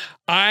it.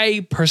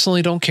 I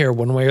personally don't care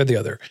one way or the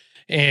other.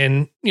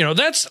 And,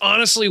 that's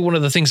honestly one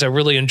of the things I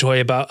really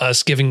enjoy about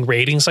us giving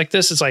ratings like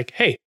this. It's like,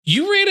 hey,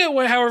 you rate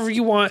it however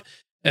you want,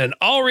 and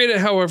I'll rate it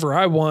however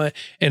I want.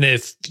 And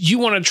if you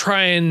want to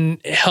try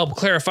and help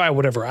clarify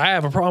whatever I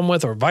have a problem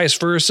with or vice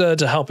versa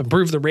to help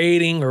improve the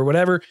rating or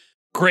whatever,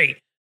 great.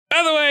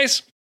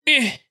 Otherwise,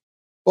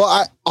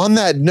 Well, on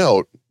that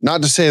note,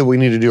 not to say that we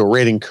need to do a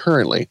rating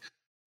currently,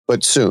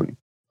 but soon.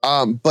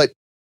 But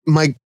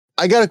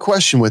I got a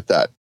question with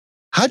that.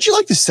 How'd you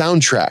like the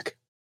soundtrack?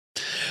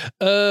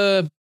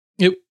 It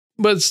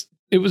was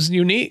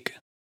unique.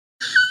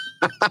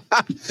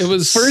 It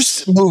was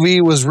first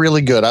movie was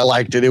really good. I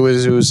liked it. It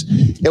was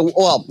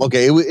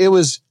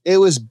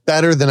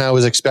better than I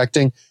was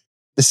expecting.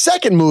 The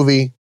second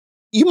movie,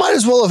 you might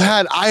as well have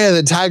had Eye of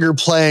the Tiger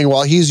playing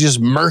while he's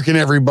just murking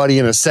everybody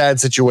in a sad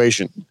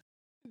situation.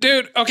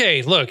 Dude,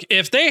 okay, look,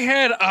 if they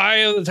had Eye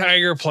of the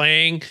Tiger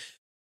playing,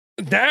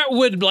 that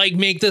would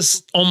make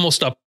this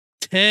almost a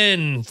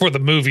 10 for the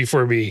movie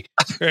for me,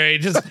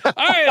 right? Just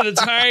Eye of the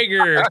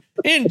Tiger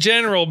in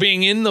general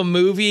being in the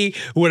movie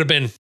would have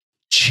been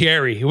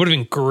cherry. It would have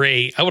been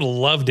great. I would have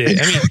loved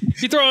it. I mean,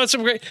 you throw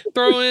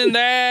in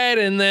that,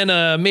 and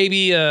then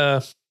maybe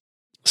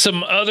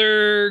some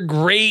other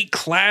great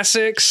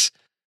classics.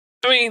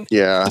 I mean,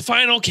 Yeah. the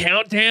Final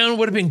Countdown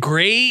would have been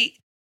great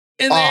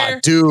in there. Oh,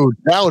 dude,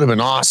 that would have been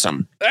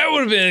awesome. That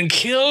would have been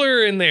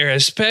killer in there,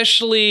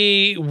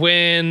 especially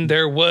when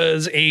there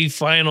was a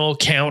final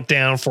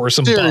countdown for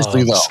some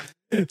Seriously, bombs.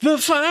 The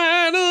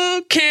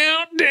final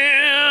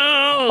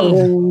countdown.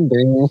 Ding,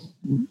 ding,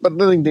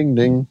 ding, ding,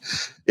 ding.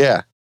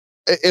 Yeah,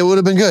 it would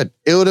have been good.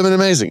 It would have been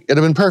amazing. It'd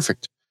have been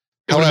perfect.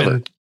 It would have However,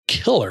 been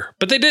killer,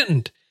 but they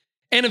didn't.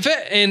 And in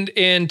fact,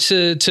 and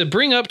to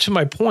bring up to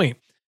my point,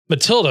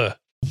 Matilda,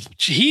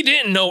 he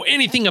didn't know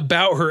anything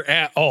about her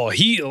at all.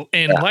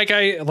 Like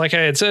I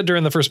had said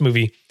during the first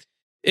movie,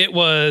 it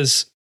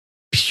was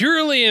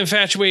purely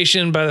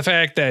infatuation by the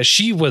fact that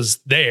she was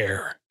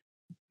there,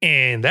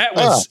 and that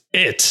was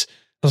it.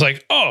 I was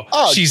like,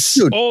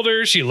 she's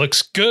older. She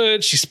looks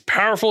good. She's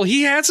powerful.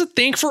 He has a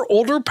thing for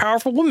older,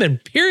 powerful women,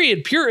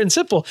 period, pure and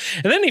simple.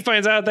 And then he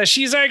finds out that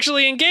she's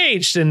actually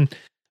engaged. And I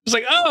was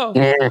like,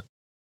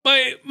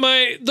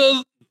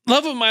 the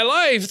love of my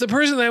life, the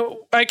person that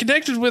I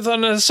connected with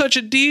on such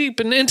a deep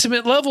and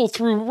intimate level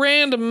through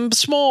random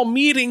small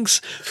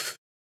meetings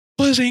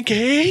was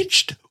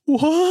engaged.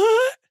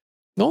 What?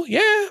 Oh,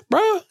 yeah,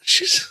 bro.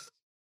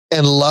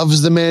 and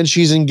loves the man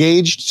she's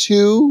engaged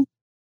to.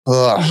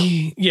 Ugh.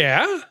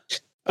 Yeah.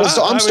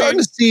 So I'm starting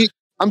to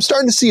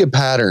see a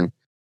pattern.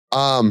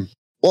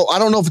 Well, I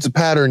don't know if it's a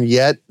pattern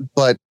yet,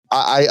 but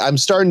I'm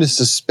starting to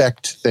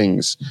suspect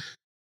things.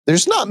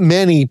 There's not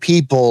many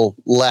people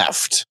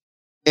left,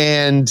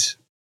 and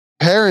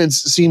parents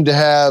seem to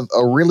have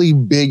a really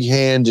big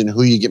hand in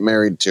who you get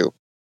married to.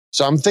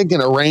 So I'm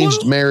thinking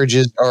arranged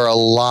marriages are a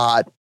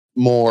lot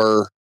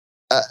more,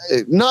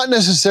 not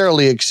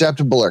necessarily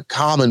acceptable or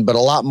common, but a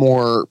lot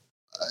more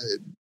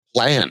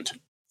planned,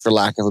 for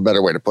lack of a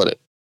better way to put it.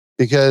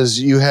 Because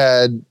you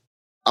had,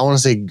 I want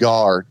to say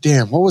Gar.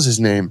 Damn, what was his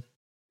name?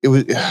 It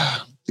was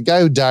the guy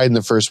who died in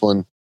the first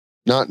one.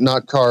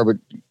 Not Carr, but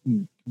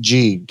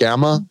G.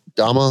 Gamma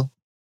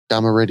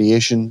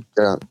radiation.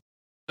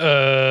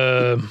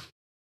 The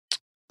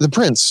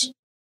prince.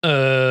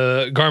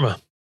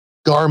 Garma.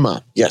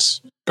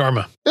 Yes.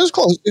 Garma. It was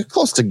close. It was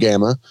close to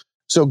Gamma.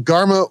 So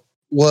Garma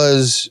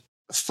was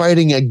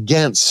fighting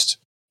against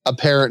a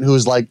parent who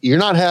was like, you're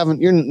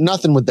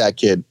nothing with that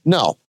kid.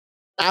 No,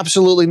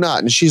 absolutely not.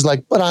 And she's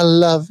like, but I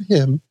love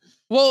him.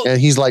 Well,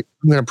 and he's like,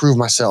 I'm going to prove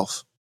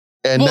myself.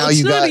 And now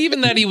it's not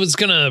even that he was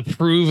going to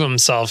prove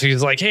himself. He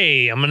was like,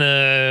 hey, I'm going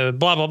to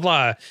blah, blah,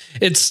 blah.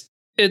 It's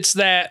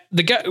that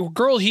the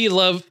girl he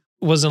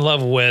was in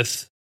love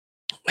with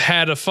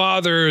had a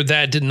father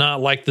that did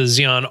not like the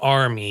Zeon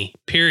army,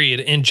 period,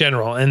 in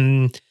general.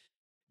 And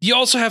you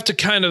also have to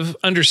kind of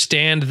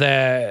understand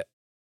that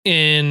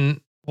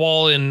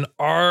while in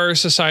our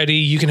society,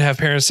 you can have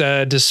parents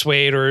that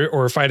dissuade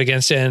or fight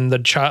against it, and the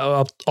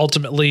child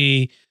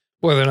ultimately,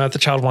 whether or not the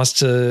child wants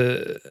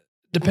to,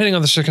 depending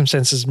on the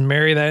circumstances,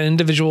 marry that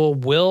individual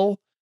will,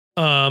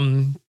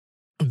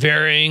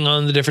 varying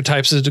on the different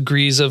types of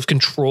degrees of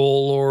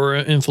control or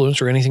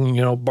influence or anything,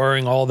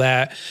 barring all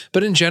that.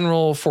 But in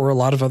general, for a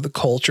lot of other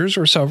cultures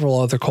or several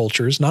other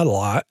cultures, not a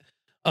lot,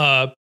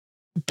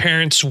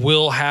 parents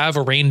will have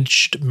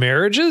arranged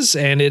marriages,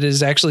 and it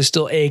is actually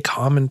still a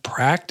common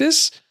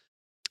practice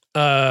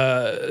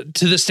to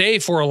this day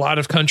for a lot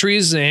of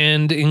countries,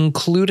 and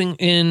including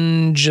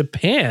in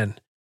Japan.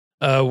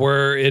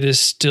 Where it is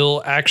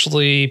still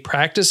actually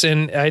practiced.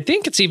 And I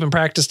think it's even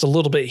practiced a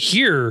little bit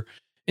here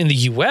in the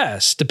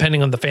US,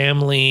 depending on the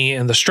family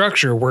and the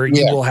structure, where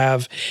you will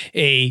have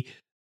a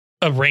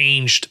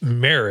arranged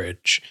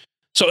marriage.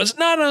 So it's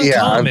not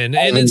uncommon,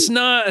 and it's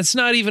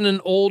not even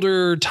an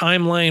older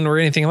timeline or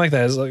anything like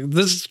that. It's like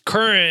this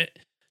current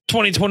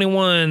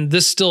 2021,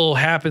 this still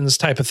happens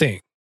type of thing.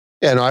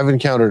 Yeah, no, I've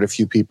encountered a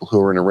few people who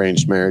were in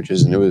arranged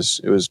marriages, and it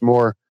was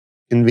more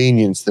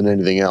convenience than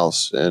anything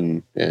else.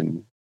 And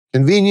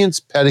convenience,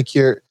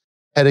 pedigree.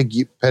 I don't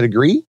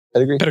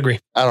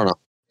know.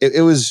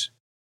 It was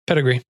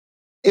pedigree.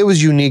 It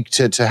was unique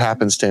to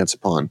happenstance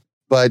upon,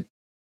 but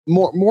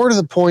more to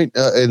the point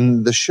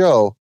in the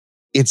show,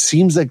 it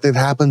seems like that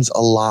happens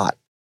a lot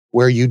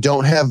where you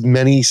don't have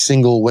many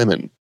single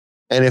women,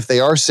 and if they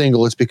are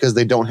single, it's because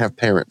they don't have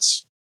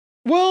parents.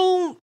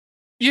 Well,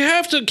 you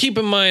have to keep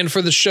in mind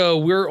for the show,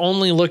 we're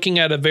only looking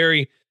at a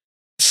very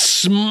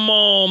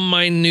small,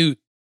 minute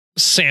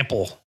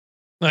sample.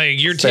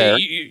 Like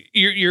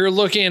you're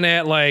looking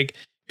at like,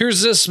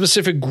 here's this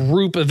specific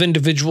group of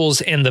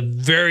individuals and the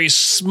very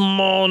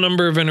small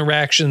number of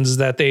interactions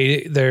that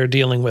they're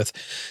dealing with.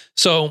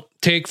 So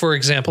take, for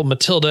example,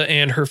 Matilda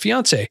and her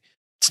fiance.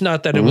 It's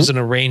not that it was an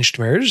arranged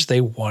marriage. They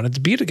wanted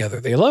to be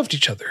together. They loved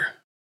each other.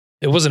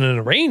 It wasn't an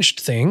arranged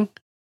thing.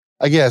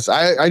 I guess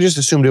I just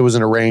assumed it was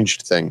an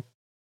arranged thing.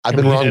 I've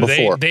been wrong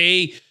before.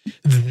 They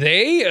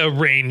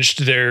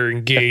arranged their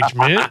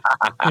engagement.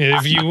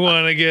 If you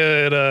want to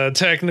get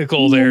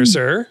technical there,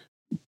 sir.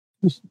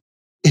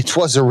 It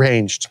was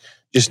arranged,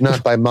 just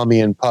not by Mummy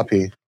and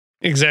Puppy.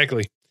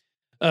 Exactly.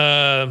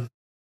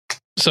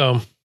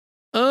 So,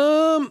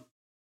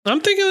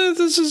 I'm thinking that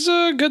this is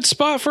a good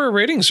spot for a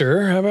rating,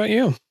 sir. How about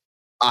you?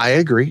 I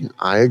agree.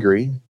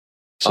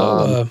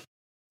 So,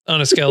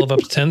 on a scale of up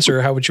to 10,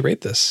 sir, how would you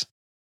rate this?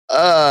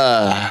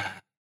 Well,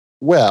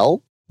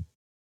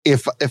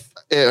 if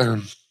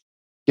gonna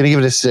give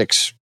it a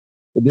 6.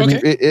 It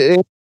didn't,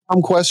 it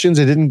some questions.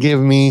 It didn't give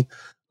me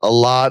a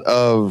lot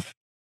of.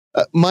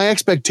 My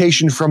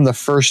expectation from the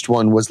first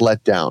one was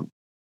let down,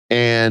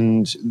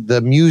 and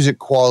the music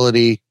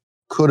quality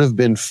could have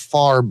been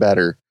far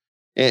better.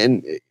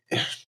 And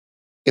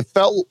it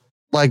felt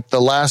like the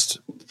last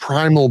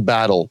primal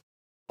battle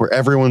where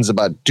everyone's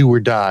about do or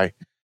die.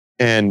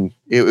 And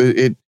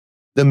the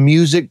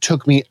music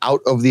took me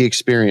out of the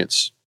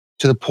experience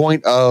to the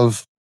point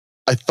of,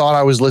 I thought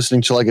I was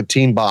listening to like a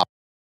teen bop.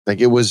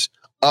 Like, it was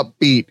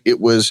upbeat. It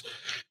was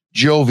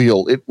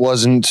jovial. It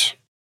wasn't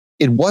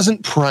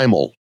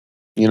primal,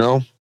 you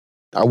know?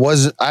 I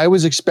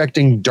was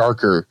expecting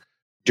darker,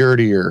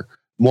 dirtier,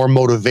 more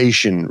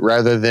motivation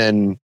rather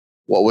than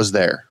what was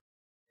there.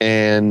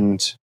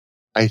 And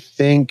I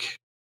think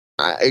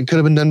it could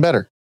have been done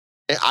better.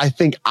 I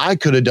think I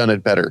could have done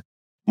it better.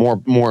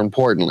 More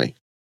importantly,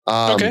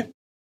 Okay.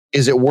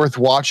 Is it worth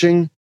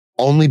watching?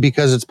 Only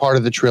because it's part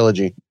of the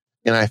trilogy,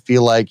 and I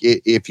feel like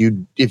if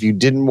you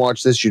didn't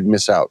watch this, you'd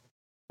miss out.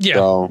 Yeah,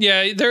 So-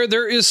 yeah.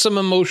 There is some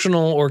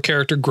emotional or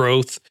character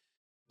growth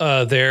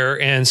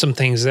there, and some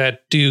things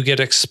that do get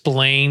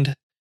explained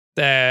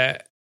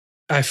that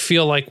I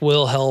feel like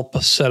will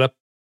help set up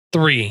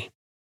 3.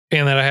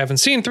 And that I haven't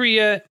seen 3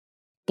 yet.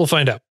 We'll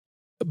find out.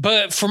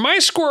 But for my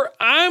score,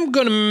 I'm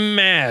going to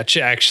match,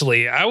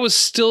 actually. I was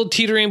still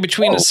teetering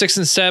between a 6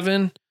 and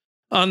 7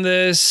 on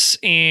this.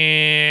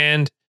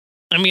 And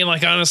I mean,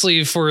 like,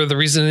 honestly, for the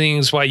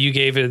reasonings why you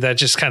gave it, that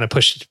just kind of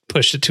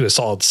pushed it to a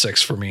solid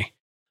 6 for me.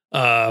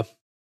 I,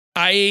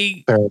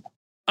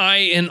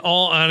 in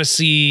all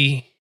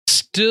honesty,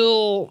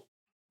 still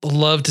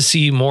love to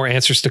see more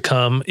answers to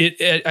come.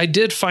 I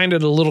did find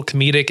it a little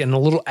comedic and a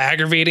little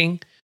aggravating.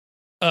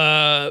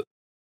 Too.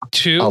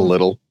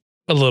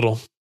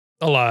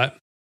 A lot,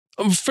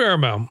 a fair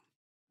amount,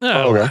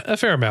 a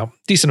fair amount,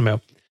 decent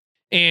amount.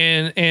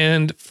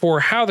 And for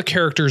how the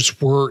characters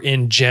were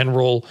in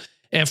general,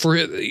 and for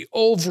the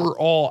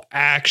overall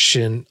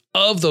action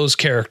of those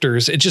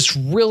characters, it just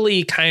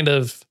really kind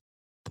of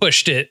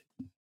pushed it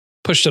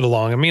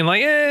along. I mean,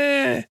 like,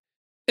 and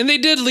they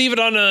did leave it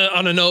on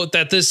a note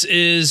that this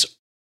is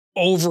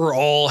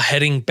overall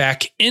heading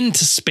back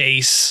into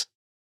space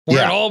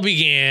where it all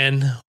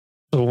began.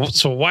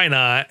 So why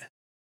not?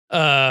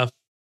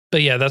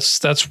 But yeah,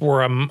 that's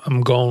where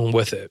I'm going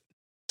with it.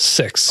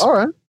 6. All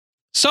right.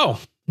 So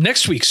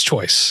next week's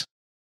choice.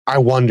 I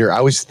wonder.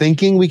 I was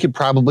thinking we could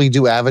probably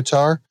do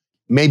Avatar,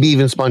 maybe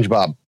even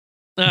SpongeBob.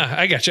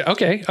 I got you.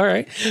 Okay. All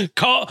right.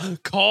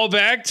 Call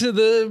back to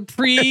the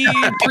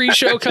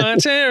pre-show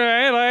content.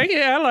 Right?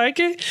 I like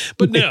it.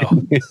 But no,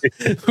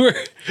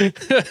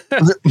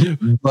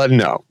 but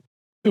no,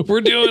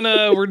 we're doing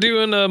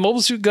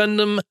Mobile Suit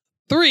Gundam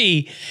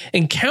 3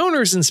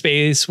 Encounters in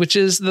Space, which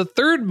is the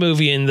 3rd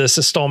movie in this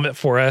installment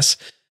for us.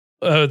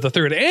 The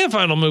 3rd and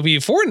final movie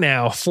for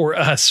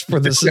us for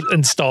this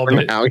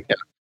installment. Now,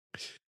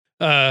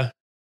 yeah.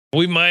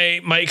 We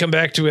might come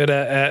back to it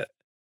at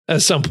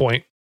some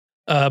point.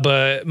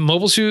 But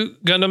Mobile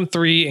Suit Gundam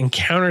 3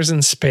 Encounters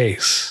in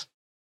Space.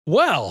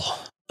 Well,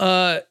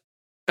 I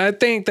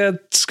think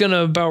that's going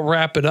to about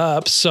wrap it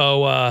up.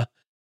 So,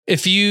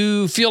 if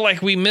you feel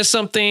like we missed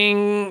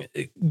something,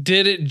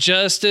 did it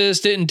justice,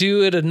 didn't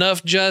do it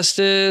enough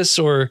justice,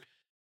 or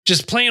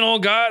just plain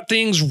old got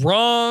things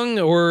wrong,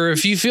 or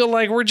if you feel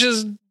like we're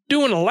just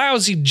doing a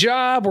lousy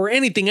job or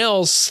anything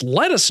else,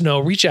 let us know.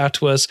 Reach out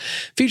to us.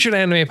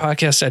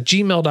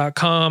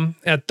 featuredanimepodcast@gmail.com,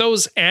 at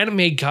those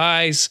anime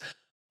guys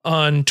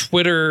on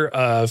Twitter,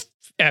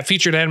 at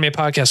Featured Anime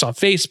Podcast on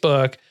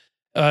Facebook.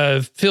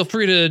 Feel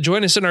free to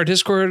join us in our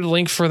Discord.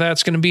 Link for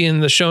that's going to be in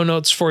the show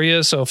notes for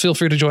you. So feel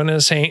free to join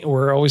us.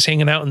 We're always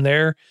hanging out in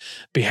there.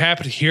 Be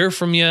happy to hear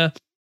from you.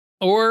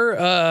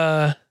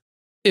 Or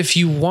if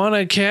you want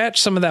to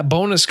catch some of that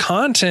bonus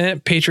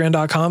content,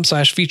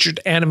 patreon.com/featured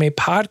anime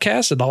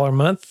podcast, $1 a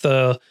month.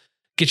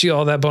 Get you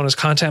all that bonus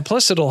content.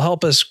 Plus, it'll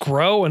help us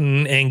grow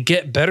and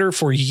get better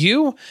for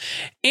you.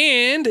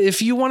 And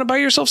if you want to buy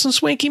yourself some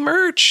swanky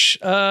merch,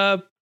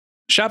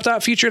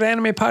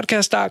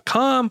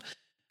 shop.featuredanimepodcast.com.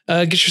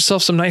 Get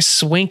yourself some nice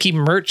swanky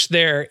merch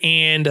there.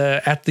 And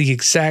at the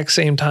exact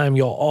same time,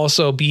 you'll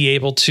also be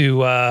able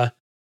to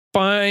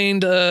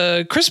find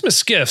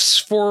Christmas gifts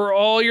for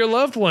all your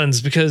loved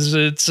ones, because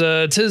it's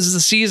tis the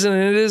season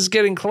and it is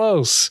getting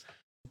close.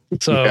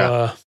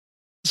 So,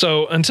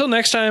 so until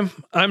next time,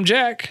 I'm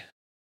Jack.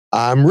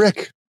 I'm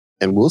Rick,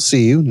 and we'll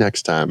see you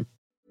next time.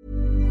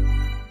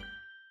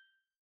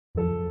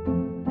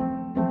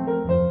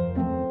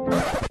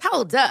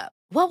 Hold up.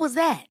 What was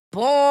that?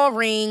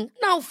 Boring.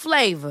 No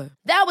flavor.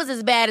 That was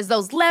as bad as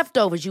those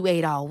leftovers you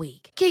ate all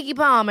week. Keke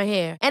Palmer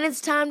here, and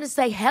it's time to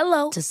say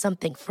hello to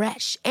something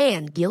fresh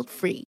and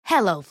guilt-free.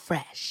 Hello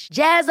Fresh.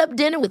 Jazz up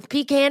dinner with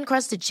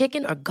pecan-crusted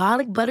chicken or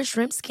garlic butter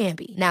shrimp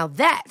scampi. Now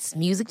that's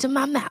music to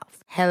my mouth.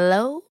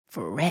 Hello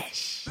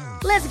Fresh.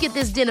 Let's get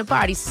this dinner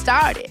party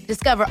started.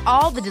 Discover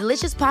all the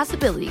delicious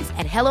possibilities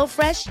at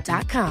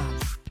hellofresh.com.